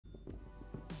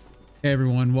Hey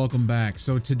everyone, welcome back.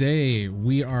 So today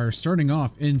we are starting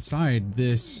off inside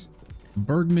this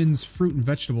Bergman's fruit and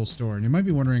vegetable store. And you might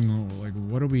be wondering, like,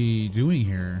 what are we doing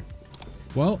here?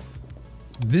 Well,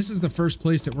 this is the first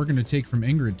place that we're going to take from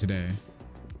Ingrid today.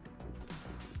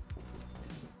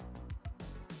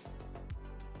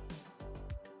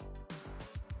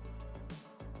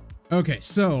 Okay,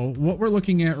 so what we're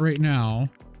looking at right now,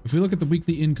 if we look at the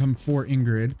weekly income for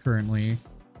Ingrid currently,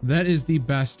 that is the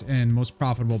best and most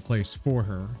profitable place for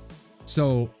her.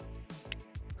 So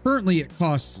currently it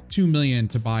costs 2 million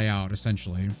to buy out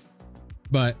essentially,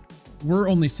 but we're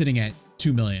only sitting at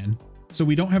 2 million. So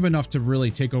we don't have enough to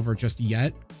really take over just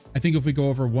yet. I think if we go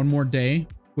over one more day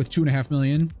with 2.5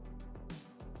 million,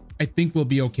 I think we'll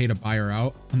be okay to buy her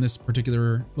out on this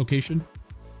particular location.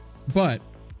 But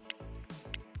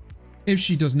if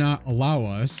she does not allow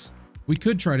us, we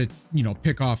could try to, you know,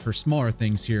 pick off her smaller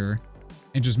things here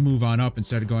and just move on up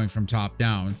instead of going from top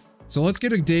down. So let's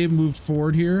get a day moved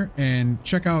forward here and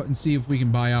check out and see if we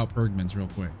can buy out Bergman's real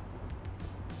quick.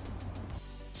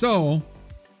 So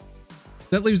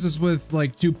that leaves us with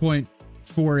like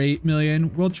 2.48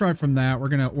 million. We'll try from that. We're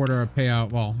going to order a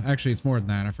payout. Well, actually it's more than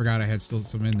that. I forgot I had still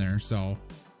some in there. So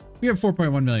we have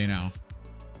 4.1 million now.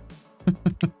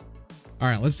 All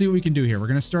right, let's see what we can do here. We're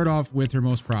going to start off with her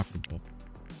most profitable.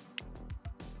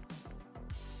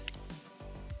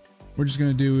 We're just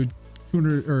going to do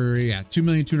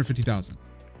 2,250,000.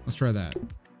 Let's try that.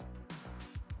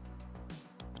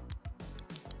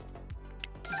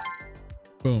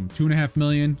 Boom. 2.5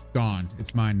 million gone.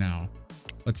 It's mine now.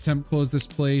 Let's temp close this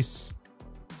place.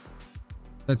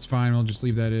 That's fine. We'll just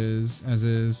leave that as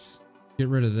is. Get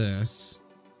rid of this.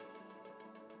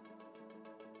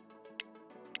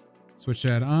 Switch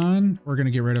that on. We're going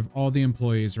to get rid of all the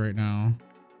employees right now.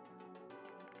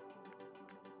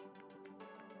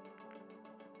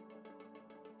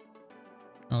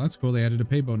 Oh, that's cool. They added a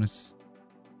pay bonus.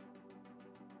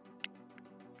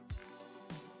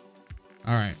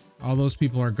 All right. All those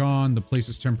people are gone. The place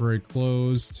is temporarily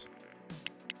closed,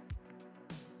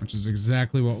 which is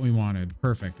exactly what we wanted.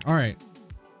 Perfect. All right.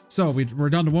 So we're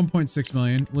down to 1.6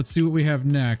 million. Let's see what we have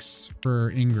next for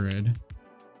Ingrid.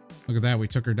 Look at that. We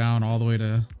took her down all the way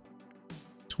to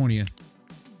 20th.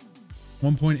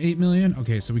 1.8 million.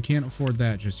 Okay. So we can't afford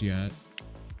that just yet.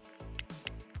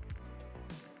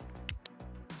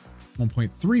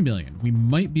 1.3 million. We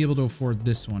might be able to afford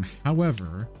this one.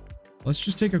 However, let's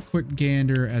just take a quick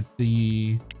gander at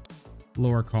the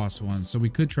lower cost ones. So we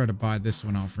could try to buy this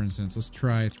one out, for instance. Let's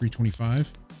try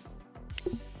 325.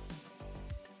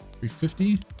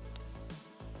 350.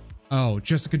 Oh,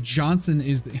 Jessica Johnson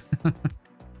is the...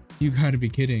 You gotta be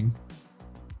kidding.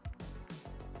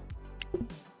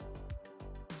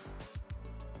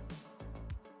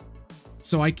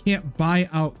 So I can't buy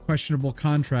out questionable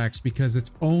contracts because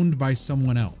it's owned by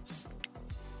someone else.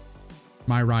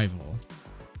 My rival.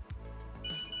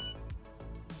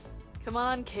 Come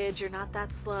on, kids, you're not that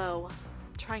slow.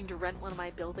 Trying to rent one of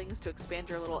my buildings to expand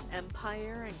your little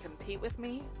empire and compete with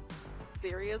me?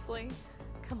 Seriously?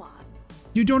 Come on.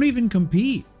 You don't even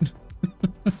compete.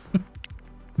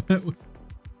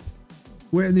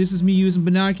 Where, this is me using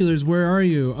binoculars. Where are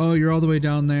you? Oh, you're all the way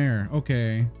down there.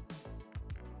 Okay.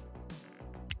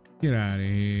 Get out of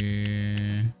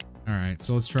here. All right,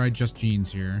 so let's try Just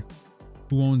Jeans here.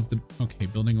 Who owns the... Okay,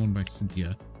 building owned by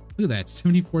Cynthia. Look at that,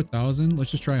 74,000. Let's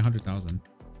just try 100,000.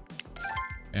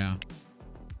 Yeah.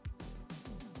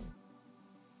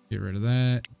 Get rid of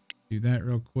that. Do that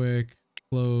real quick.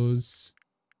 Close.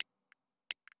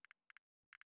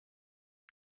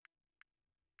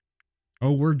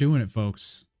 Oh, we're doing it,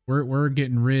 folks. We're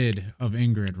getting rid of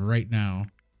Ingrid right now.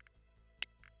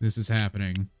 This is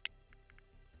happening.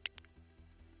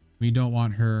 We don't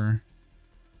want her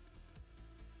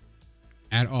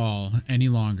at all any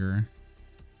longer.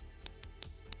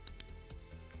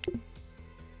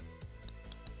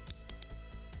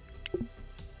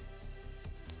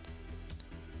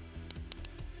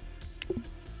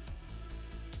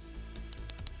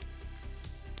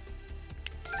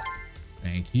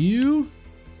 Thank you.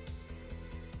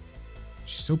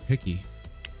 She's so picky.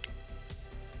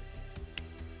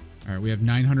 All right, we have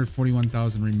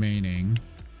 941,000 remaining.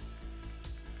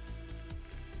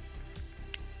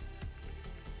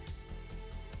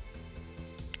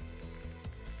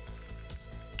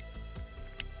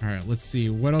 All right, let's see.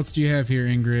 What else do you have here,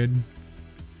 Ingrid?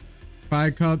 Buy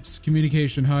cups,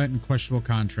 communication hut, and questionable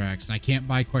contracts. And I can't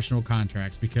buy questionable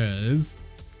contracts because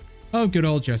of good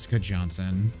old Jessica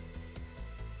Johnson.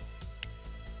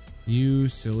 You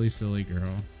silly, silly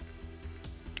girl.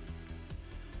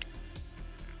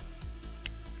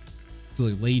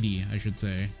 Silly lady, I should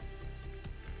say.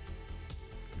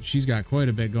 she's got quite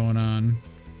a bit going on.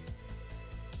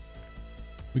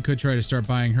 We could try to start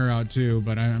buying her out too,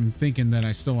 but I'm thinking that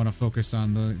I still want to focus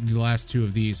on the last two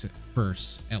of these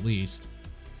first, at least.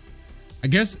 I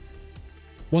guess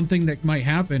one thing that might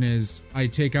happen is I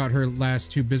take out her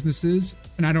last two businesses,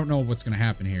 and I don't know what's going to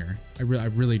happen here. I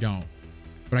really don't.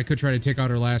 But I could try to take out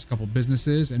her last couple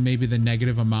businesses, and maybe the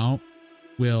negative amount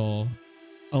will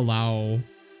allow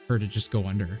her to just go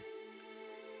under.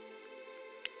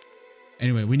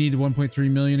 Anyway, we need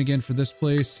 1.3 million again for this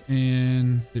place,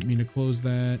 and didn't mean to close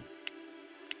that.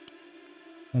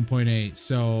 1.8,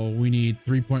 so we need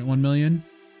 3.1 million.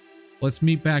 Let's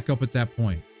meet back up at that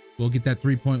point. We'll get that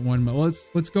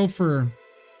 3.1. Let's go for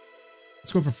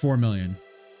 4 million.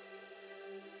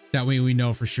 That way we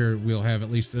know for sure we'll have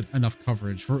at least enough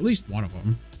coverage for at least one of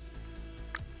them.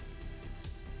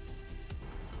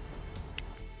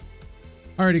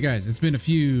 Alrighty guys, it's been a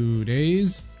few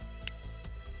days.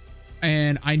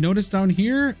 And I noticed down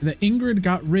here that Ingrid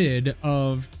got rid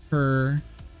of her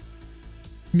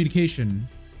communication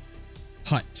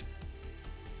hut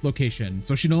location.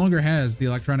 So she no longer has the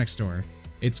electronics store.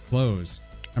 It's closed.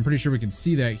 I'm pretty sure we can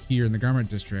see that here in the garment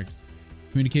district.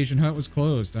 Communication hut was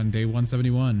closed on day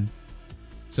 171.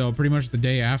 So pretty much the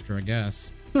day after, I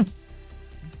guess.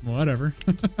 Whatever.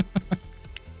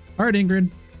 All right,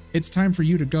 Ingrid, it's time for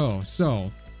you to go.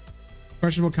 So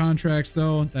questionable contracts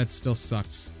though, that still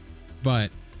sucks.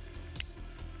 But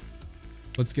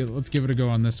let's give it a go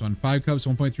on this one. 5 cups,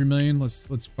 1.3 million. Let's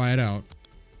buy it out.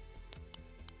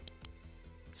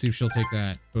 Let's see if she'll take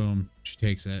that. Boom. She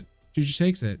takes it. She just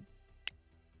takes it.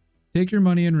 Take your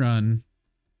money and run.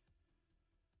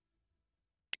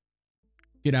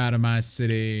 Get out of my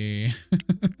city.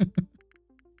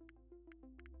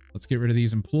 Let's get rid of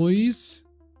these employees.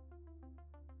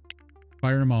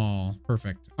 Fire them all.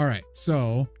 Perfect. All right.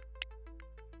 So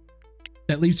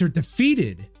that leaves her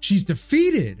defeated. She's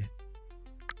defeated.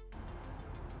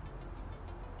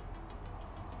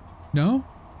 No?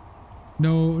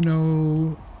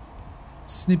 No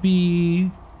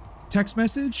snippy text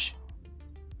message?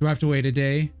 Do I have to wait a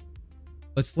day?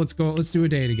 Let's go. Let's do a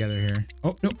day together here.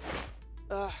 Oh, no.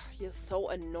 Ugh, you're so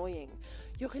annoying.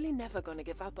 You're really never gonna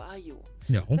give up, are you?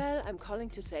 No. Well, I'm calling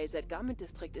to say that Garment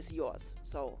District is yours.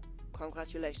 So,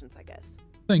 congratulations, I guess.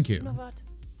 Thank you. You know what?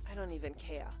 I don't even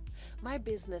care. My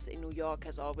business in New York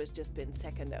has always just been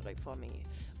secondary for me.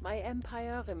 My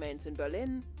empire remains in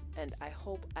Berlin, and I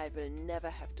hope I will never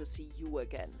have to see you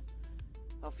again.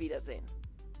 Auf Wiedersehen.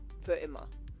 Für immer.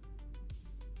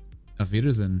 Auf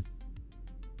Wiedersehen.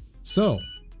 So.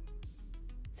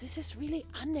 This is really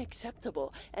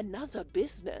unacceptable. Another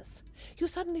business. You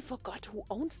suddenly forgot who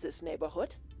owns this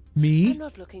neighborhood? Me? I'm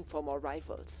not looking for more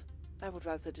rivals. I would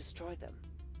rather destroy them.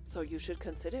 So you should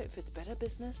consider if it's better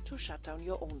business to shut down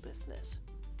your own business.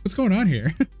 What's going on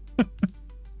here?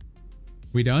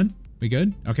 We done? We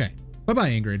good? Okay.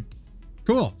 Bye-bye, Ingrid.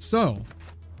 Cool. So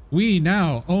we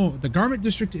now own the garment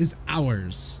district is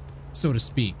ours, so to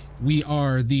speak. We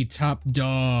are the top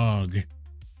dog.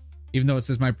 Even though it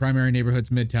says my primary neighborhood's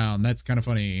Midtown. That's kind of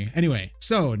funny. Anyway,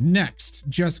 so next,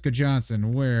 Jessica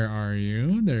Johnson, where are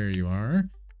you? There you are.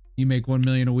 You make 1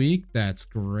 million a week. That's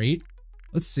great.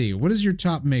 Let's see. What is your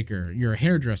top maker? You're a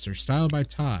hairdresser, styled by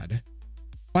Todd.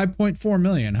 5.4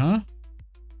 million, huh?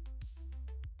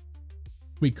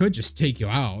 We could just take you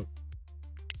out.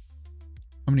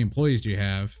 How many employees do you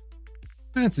have?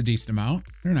 That's a decent amount.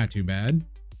 They're not too bad.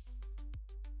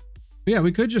 But yeah,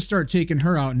 we could just start taking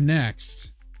her out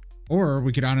next. Or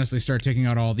we could honestly start taking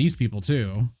out all these people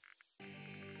too.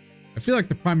 I feel like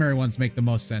the primary ones make the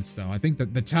most sense though. I think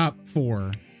that the top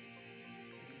 4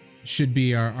 should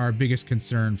be our biggest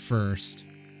concern first.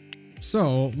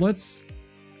 So let's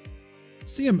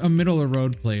see a middle of the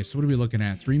road place. What are we looking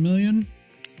at? 3 million?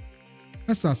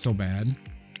 That's not so bad.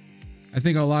 I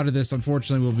think a lot of this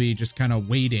unfortunately will be just kind of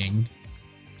waiting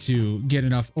to get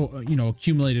enough, you know,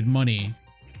 accumulated money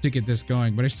to get this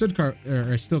going. But I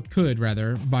still could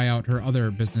rather buy out her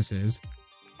other businesses.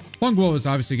 Huang is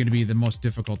obviously going to be the most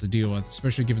difficult to deal with,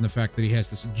 especially given the fact that he has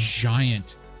this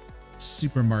giant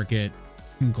supermarket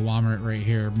conglomerate right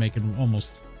here making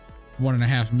almost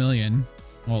 1.5 million.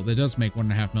 Well, it does make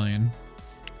 1.5 million.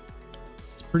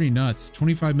 It's pretty nuts.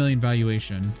 25 million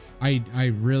valuation. I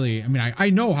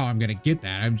know how I'm gonna get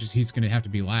that. He's gonna have to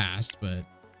be last, but I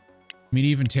mean,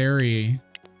 even Thierry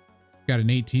got an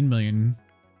 18 million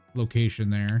location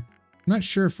there. I'm not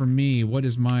sure for me, what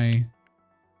is my...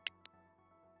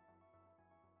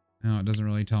 No, it doesn't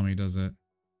really tell me, does it?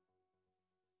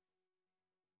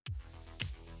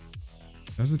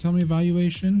 Does it tell me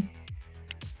evaluation?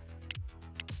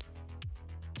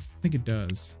 I think it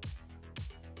does.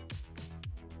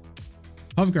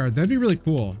 Hovguard, that'd be really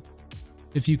cool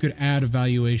if you could add a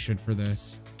valuation for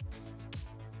this.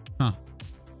 Huh.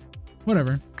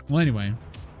 Whatever. Well, anyway.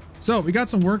 So we got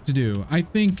some work to do. I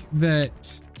think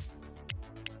that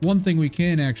one thing we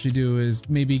can actually do is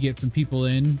maybe get some people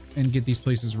in and get these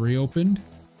places reopened.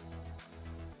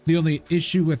 The only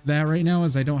issue with that right now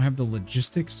is I don't have the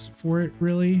logistics for it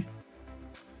really.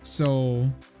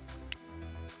 So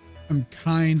I'm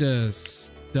kind of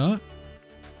stuck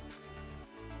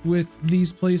with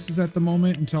these places at the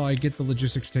moment until I get the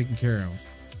logistics taken care of.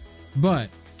 But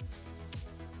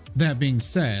that being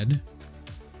said,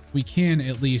 we can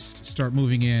at least start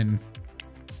moving in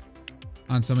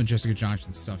on some of Jessica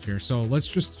Johnson's stuff here. So let's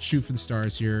just shoot for the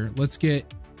stars here. Let's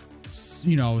get,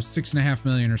 you know, 6.5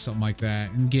 million or something like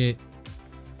that, and get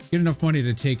enough money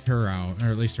to take her out, or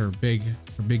at least her big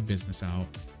business out,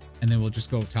 and then we'll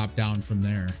just go top down from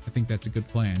there. I think that's a good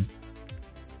plan.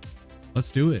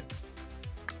 Let's do it.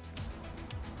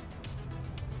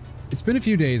 It's been a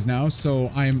few days now,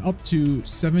 so I'm up to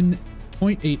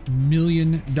 $7.8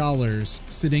 million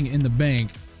sitting in the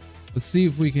bank. Let's see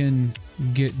if we can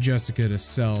get Jessica to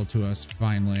sell to us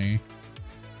finally.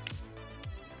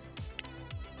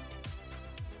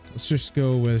 Let's just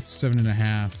go with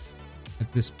 7.5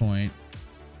 at this point.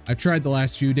 I've tried the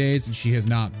last few days and she has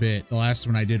not bit. The last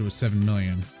one I did was 7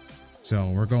 million. So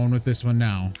we're going with this one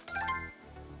now.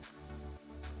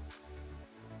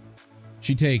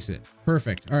 She takes it.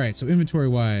 Perfect. All right. So inventory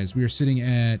wise, we are sitting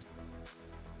at,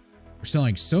 we're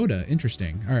selling soda.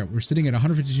 Interesting. All right. We're sitting at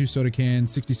 152 soda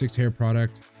cans, 66 hair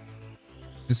product.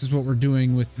 This is what we're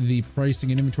doing with the pricing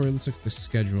and inventory. Let's look at the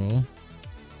schedule.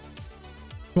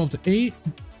 12 to 8.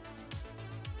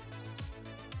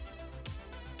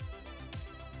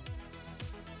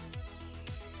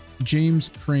 James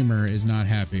Kramer is not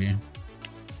happy.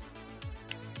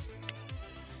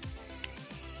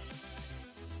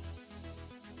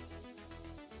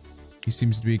 He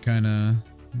seems to be kind of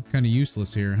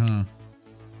useless here, huh?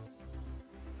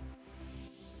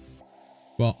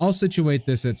 Well, I'll situate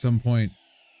this at some point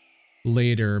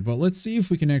later, but let's see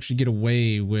if we can actually get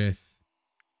away with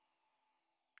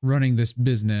running this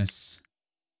business.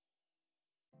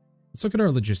 Let's look at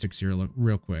our logistics here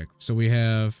real quick. So we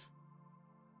have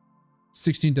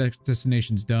 16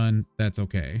 destinations done. That's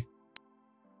okay.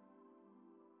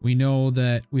 We know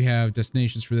that we have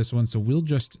destinations for this one, so we'll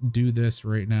just do this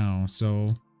right now.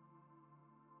 So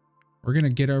we're going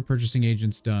to get our purchasing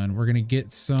agents done. We're going to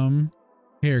get some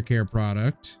hair care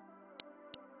product.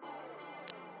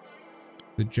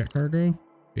 The jet cargo?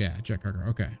 Yeah, jet cargo.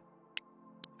 Okay.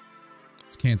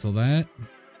 Let's cancel that.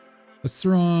 Let's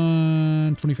throw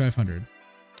on 2,500.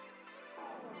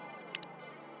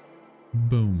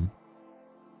 Boom.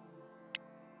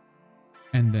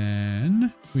 And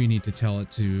then we need to tell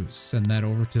it to send that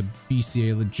over to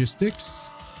BCA Logistics.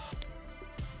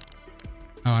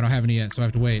 Oh, I don't have any yet, so I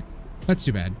have to wait. That's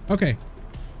too bad. Okay.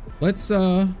 Let's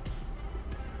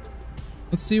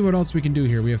see what else we can do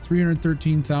here. We have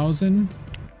 313,000.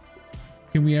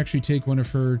 Can we actually take one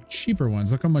of her cheaper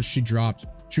ones? Look how much she dropped.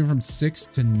 She went from 6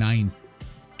 to 9.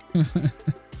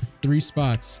 3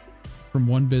 spots from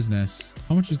one business.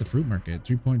 How much is the fruit market?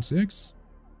 3.6?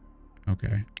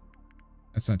 Okay.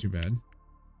 That's not too bad.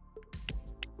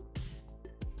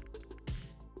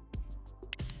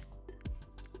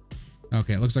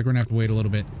 Okay, it looks like we're gonna have to wait a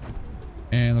little bit.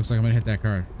 And it looks like I'm gonna hit that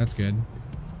card. That's good.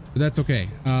 But that's okay.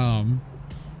 I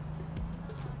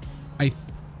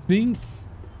think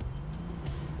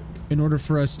in order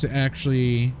for us to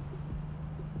actually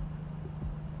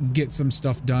get some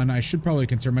stuff done, I should probably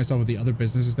concern myself with the other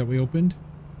businesses that we opened.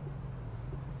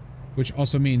 Which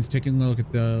also means taking a look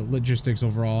at the logistics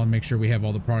overall and make sure we have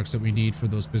all the products that we need for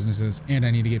those businesses. And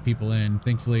I need to get people in.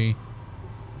 Thankfully,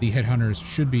 the headhunters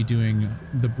should be doing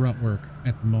the brunt work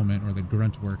at the moment, or the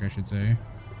grunt work, I should say.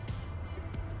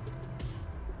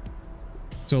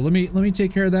 So let me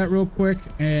take care of that real quick,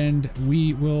 and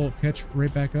we will catch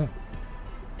right back up.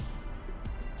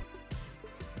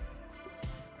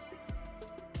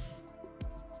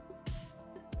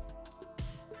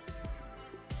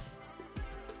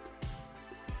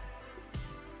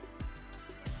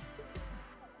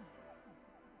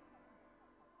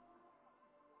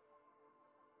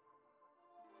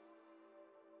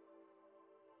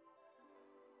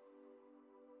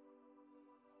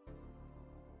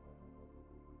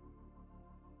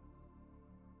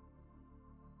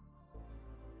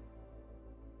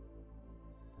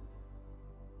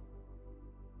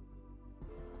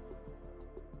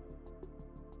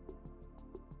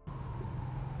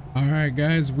 Alright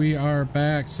guys, we are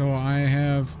back. So I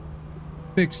have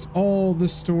fixed all the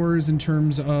stores in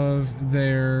terms of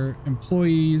their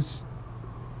employees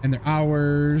and their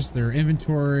hours, their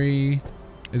inventory,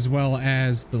 as well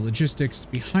as the logistics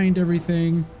behind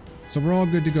everything. So we're all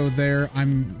good to go there.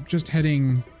 I'm just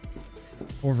heading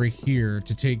over here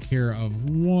to take care of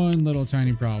one little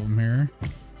tiny problem here.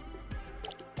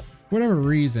 For whatever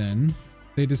reason,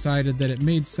 they decided that it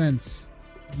made sense,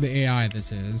 the AI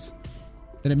this is,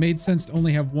 that it made sense to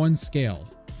only have one scale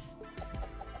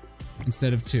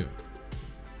instead of two.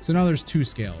 So now there's two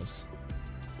scales.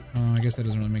 I guess that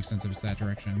doesn't really make sense if it's that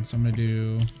direction. So I'm gonna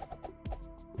do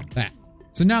that.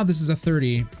 So now this is a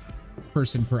 30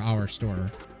 person per hour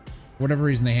store. For whatever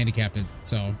reason they handicapped it,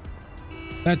 so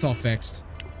that's all fixed.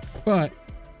 But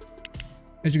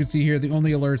as you can see here, the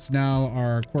only alerts now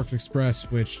are Quarks Express,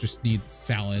 which just needs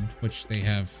salad, which they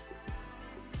have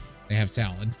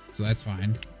salad, so that's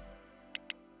fine.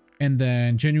 And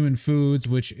then Genuine Foods,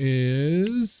 which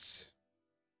is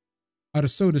out of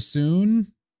soda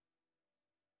soon.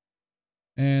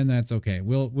 And that's okay.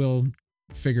 We'll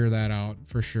figure that out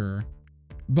for sure.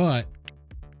 But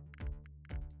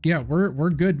yeah, we're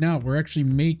good now. We're actually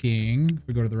making, if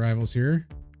we go to the rivals here,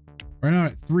 we're now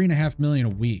at 3.5 million a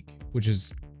week, which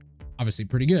is obviously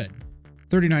pretty good.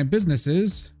 39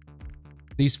 businesses.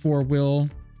 These 4 will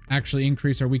actually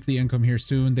increase our weekly income here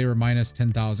soon. They were minus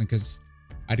 10,000 because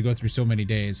I had to go through so many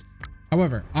days.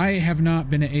 However, I have not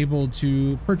been able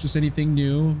to purchase anything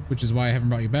new, which is why I haven't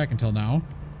brought you back until now,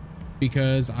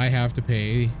 because I have to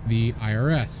pay the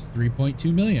IRS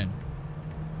 3.2 million.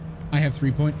 I have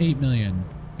 3.8 million.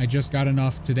 I just got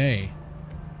enough today.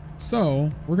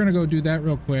 So we're going to go do that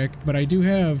real quick, but I do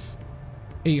have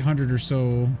 800 or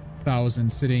so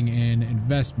thousand sitting in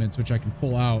investments, which I can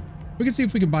pull out. We can see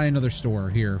if we can buy another store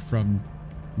here from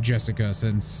Jessica,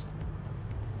 since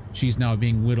she's now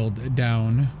being whittled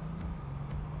down.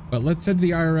 But let's head to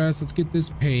the IRS. Let's get this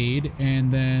paid,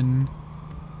 and then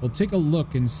we'll take a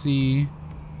look and see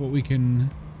what we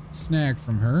can snag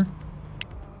from her.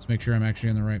 Let's make sure I'm actually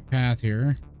on the right path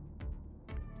here.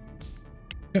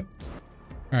 Yep.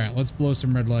 All right, let's blow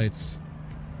some red lights.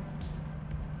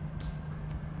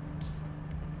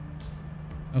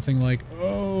 Nothing like,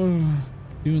 oh,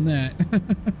 doing that.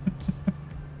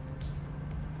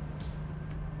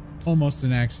 Almost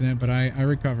an accident, but I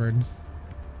recovered.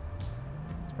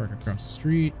 Let's park across the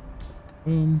street.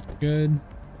 Boom, good.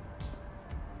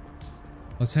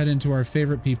 Let's head into our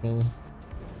favorite people.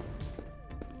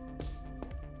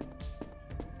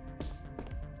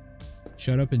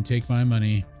 Shut up and take my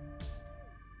money.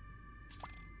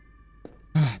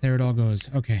 Ah, there it all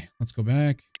goes. Okay, let's go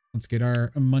back. Let's get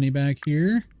our money back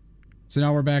here. So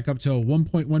now we're back up to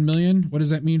 1.1 million. What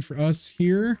does that mean for us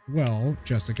here? Well,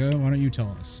 Jessica, why don't you tell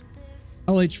us?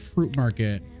 LH Fruit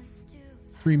Market,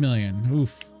 3 million.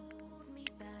 Oof.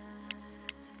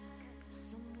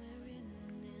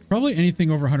 Probably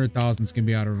anything over 100,000 is going to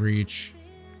be out of reach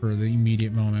for the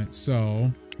immediate moment.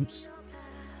 So, oops.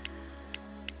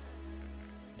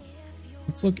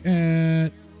 Let's look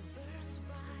at...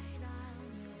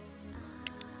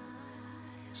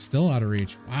 Still out of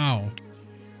reach. Wow.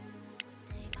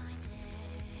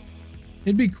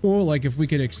 It'd be cool, like, if we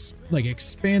could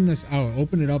expand this out,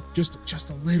 open it up just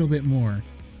a little bit more,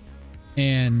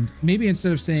 and maybe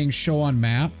instead of saying show on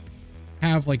map,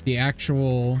 have like the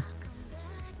actual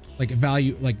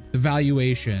value, like the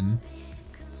valuation,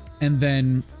 and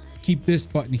then keep this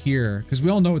button here, because we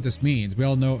all know what this means. We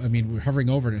all know. I mean, we're hovering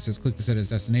over it. It says click to set as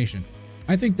destination.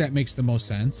 I think that makes the most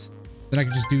sense. That I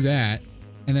could just do that.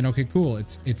 And then, okay, cool.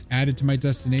 It's added to my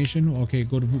destination. Okay,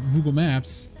 go to Google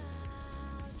Maps.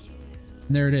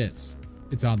 And there it is.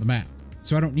 It's on the map.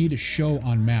 So I don't need a show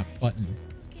on map button.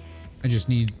 I just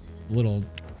need the little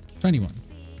tiny one.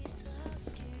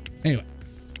 Anyway.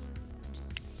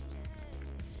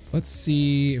 Let's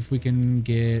see if we can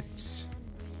get...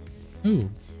 Ooh,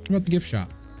 what about the gift shop?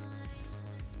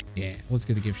 Yeah, let's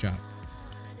get the gift shop.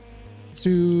 Let's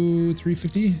do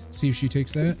 350. See if she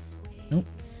takes that. Nope.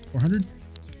 400.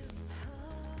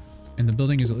 And the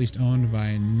building is at least owned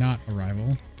by not a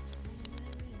rival.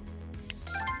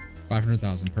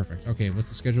 500,000. Perfect. Okay, what's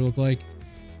the schedule look like?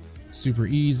 Super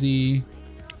easy.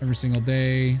 Every single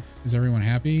day. Is everyone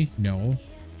happy? No.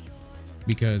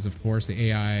 Because, of course, the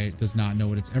AI does not know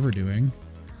what it's ever doing.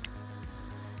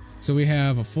 So we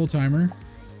have a full-timer.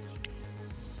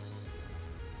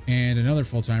 And another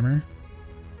full-timer.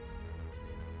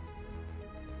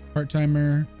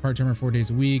 Part-timer. Part-timer 4 days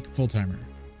a week. Full-timer.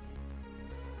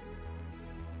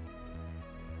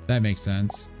 That makes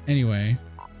sense. Anyway,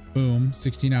 boom,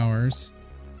 16 hours.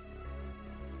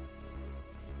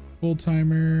 Full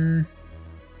timer.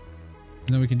 And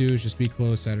then we can do is just be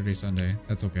closed Saturday, Sunday.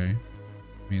 That's okay.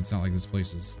 I mean, it's not like this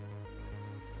place is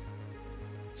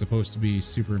supposed to be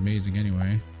super amazing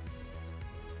anyway.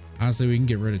 Honestly, we can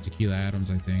get rid of Tequila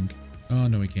Adams, I think. Oh,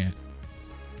 no, we can't.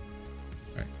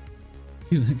 All right.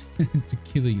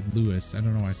 Tequila Lewis. I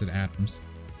don't know why I said Adams.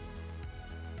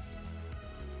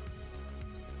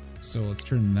 So let's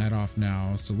turn that off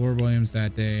now. So Laura Williams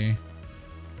that day.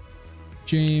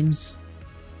 James.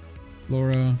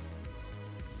 Laura.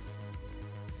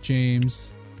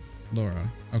 James.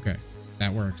 Laura. Okay,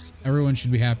 that works. Everyone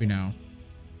should be happy now.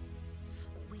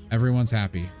 Everyone's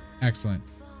happy. Excellent.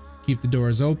 Keep the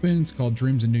doors open. It's called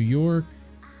Dreams in New York.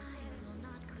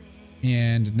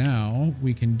 And now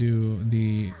we can do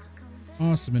the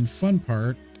awesome and fun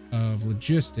part of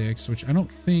logistics, which I don't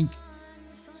think...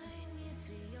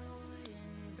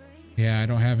 Yeah, I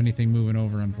don't have anything moving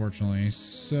over, unfortunately.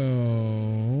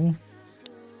 So...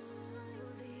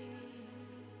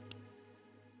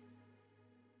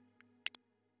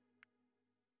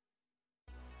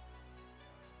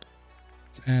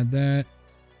 let's add that.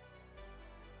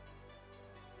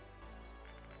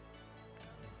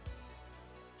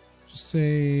 Just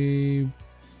say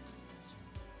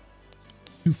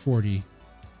 240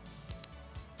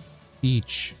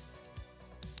 each.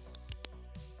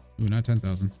 Ooh, not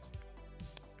 10,000.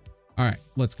 All right,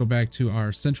 let's go back to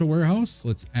our central warehouse.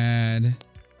 Let's add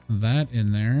that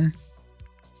in there.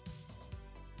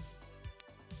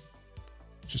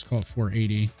 Just call it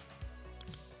 480.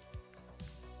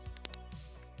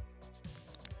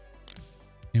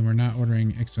 And we're not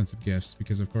ordering expensive gifts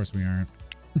because of course we aren't.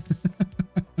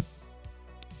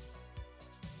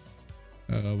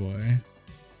 Oh boy.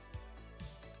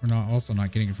 We're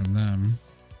not getting it from them.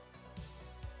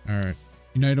 All right.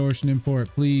 United Ocean Import,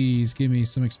 please give me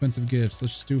some expensive gifts.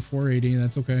 Let's just do 480.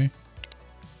 That's okay.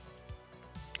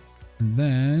 And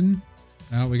then,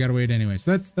 oh, we gotta wait anyway.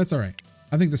 So that's all right.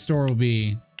 I think the store will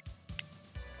be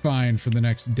fine for the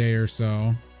next day or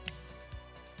so.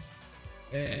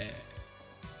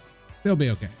 They'll be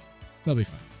okay. They'll be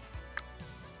fine.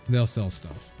 They'll sell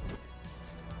stuff.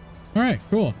 All right,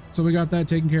 cool. So we got that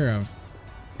taken care of.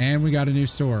 And we got a new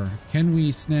store. Can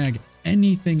we snag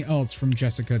anything else from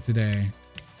Jessica today?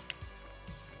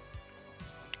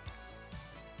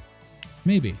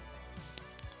 Maybe.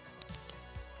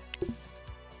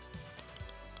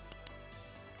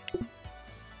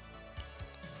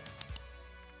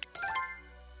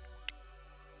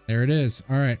 There it is.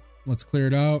 All right, let's clear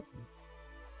it out.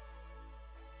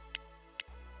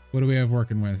 What do we have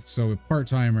working with? So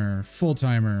part-timer,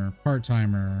 full-timer,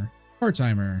 part-timer,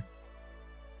 part-timer.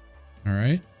 All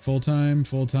right, full-time,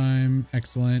 full-time,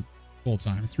 excellent,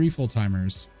 full-time. 3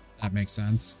 full-timers. That makes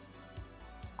sense.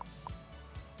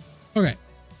 Okay,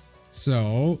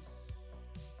 so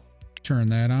turn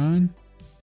that on.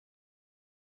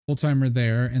 Full-timer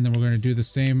there, and then we're going to do the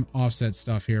same offset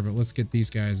stuff here, but let's get these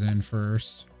guys in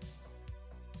first.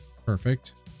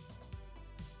 Perfect.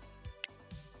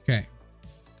 Okay.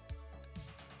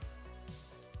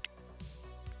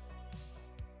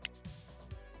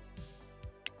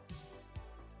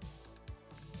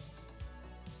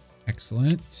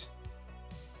 Excellent.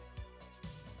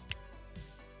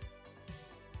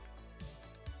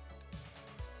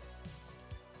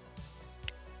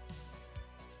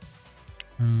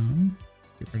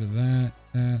 Get rid of that,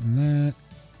 that, and that.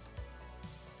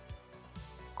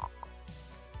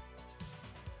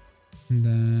 And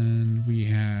then we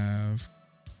have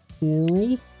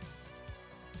coral.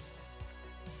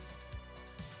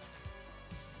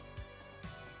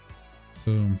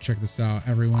 Boom, check this out.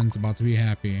 Everyone's about to be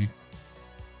happy.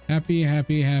 Happy,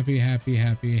 happy, happy, happy,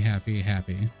 happy, happy,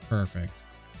 happy. Perfect.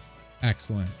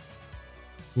 Excellent.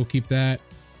 We'll keep that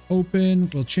open.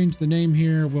 We'll change the name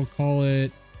here. We'll call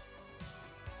it,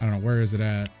 I don't know, where is it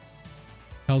at?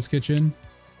 Hell's Kitchen.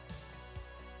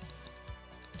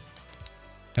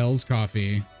 Hell's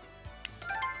Coffee.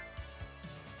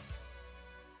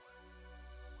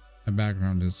 My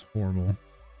background is horrible.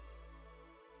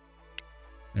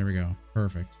 There we go.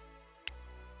 Perfect.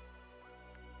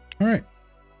 All right.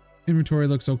 Inventory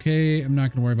looks okay. I'm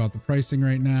not going to worry about the pricing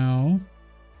right now.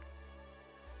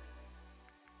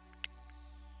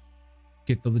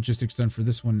 Get the logistics done for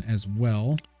this one as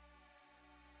well.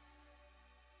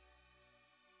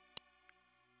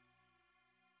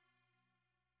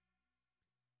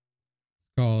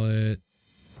 Call it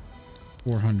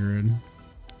 400. All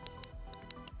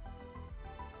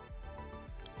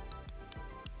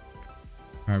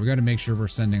right, we got to make sure we're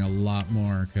sending a lot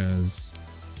more because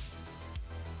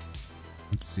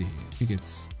let's see. I think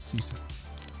it's CSAT.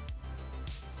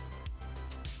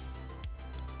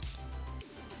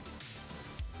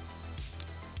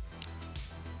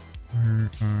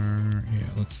 Yeah,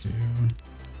 let's do.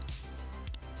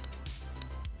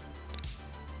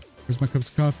 Where's my cups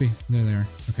of coffee? They're there.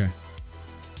 Okay.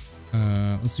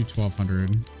 Let's do 1200.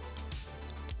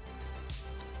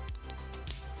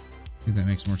 I think that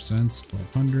makes more sense.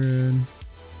 1200.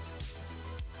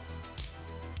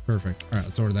 Perfect. All right,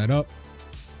 let's order that up.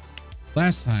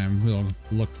 Last time, we'll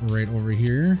look right over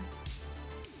here.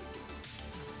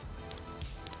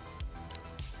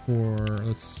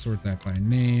 Let's sort that by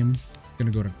name.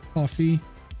 Gonna go to coffee.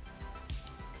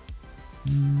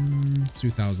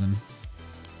 2000.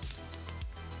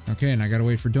 Okay, and I gotta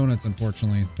wait for donuts,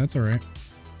 unfortunately. That's all right.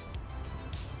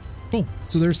 Cool.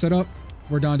 So they're set up.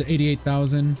 We're down to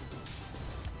 88,000.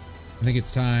 I think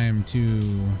it's time to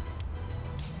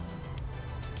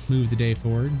move the day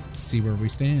forward, see where we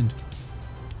stand.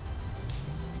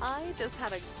 I just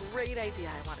had a great idea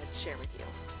I wanted to share with you.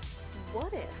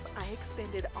 What if I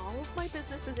expanded all of my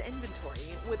business's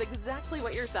inventory with exactly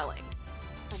what you're selling?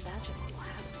 Imagine what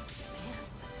happens to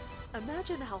demand.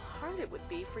 Imagine how hard it would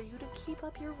be for you to keep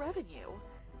up your revenue.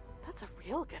 That's a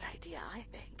real good idea, I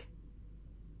think.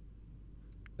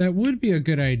 That would be a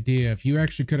good idea if you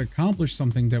actually could accomplish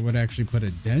something that would actually put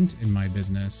a dent in my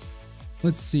business.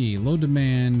 Let's see, low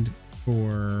demand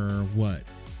for what?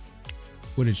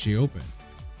 What did she open?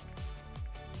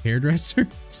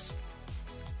 Hairdressers?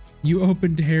 You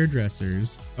opened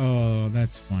hairdressers. Oh,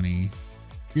 that's funny.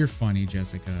 You're funny,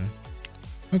 Jessica.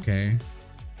 Okay.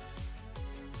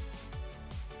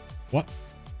 What?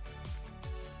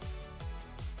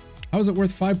 How is it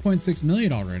worth 5.6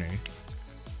 million already?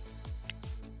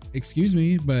 Excuse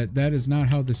me, but that is not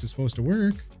how this is supposed to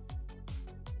work.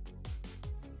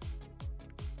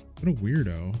 What a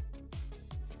weirdo.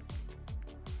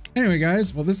 Anyway,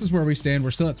 guys, well, this is where we stand.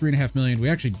 We're still at 3.5 million. We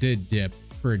actually did dip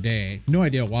for a day. No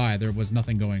idea why. There was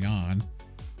nothing going on.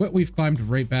 But we've climbed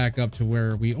right back up to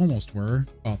where we almost were.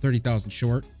 About 30,000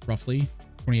 short, roughly.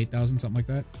 28,000, something like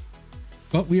that.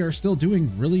 But we are still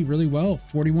doing really, really well.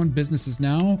 41 businesses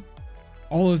now.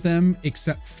 All of them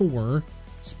except for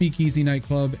Speakeasy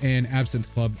Nightclub and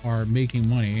Absinthe Club are making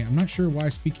money. I'm not sure why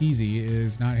Speakeasy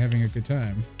is not having a good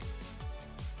time.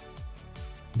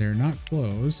 They're not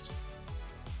closed.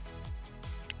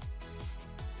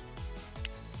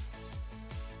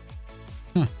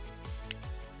 Huh.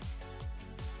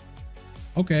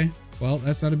 Okay, well,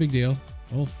 that's not a big deal.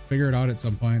 We'll figure it out at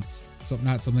some point. It's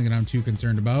not something that I'm too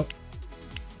concerned about.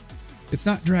 It's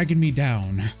not dragging me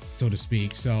down, so to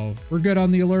speak. So we're good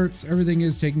on the alerts. Everything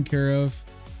is taken care of.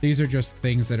 These are just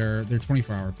things that they're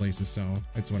 24-hour places, so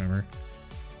it's whatever.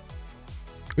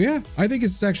 But yeah, I think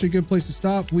it's actually a good place to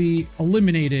stop. We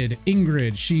eliminated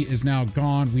Ingrid. She is now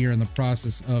gone. We are in the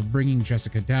process of bringing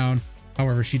Jessica down.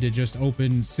 However, she did just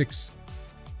open six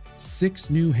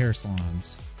new hair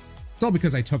salons. It's all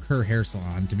because I took her hair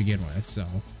salon to begin with, so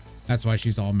that's why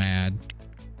she's all mad.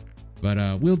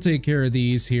 But we'll take care of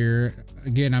these here.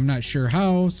 Again, I'm not sure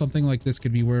how something like this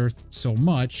could be worth so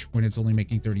much when it's only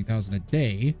making 30,000 a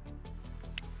day,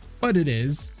 but it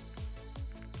is.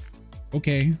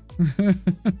 Okay.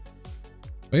 But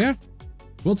yeah,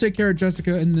 we'll take care of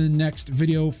Jessica in the next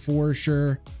video for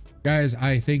sure. Guys,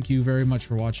 I thank you very much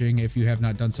for watching. If you have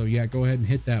not done so yet, go ahead and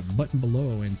hit that button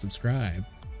below and subscribe.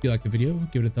 If you like the video,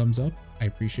 give it a thumbs up. I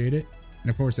appreciate it. And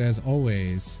of course, as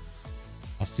always,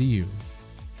 I'll see you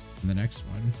in the next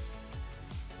one.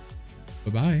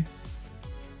 Bye-bye.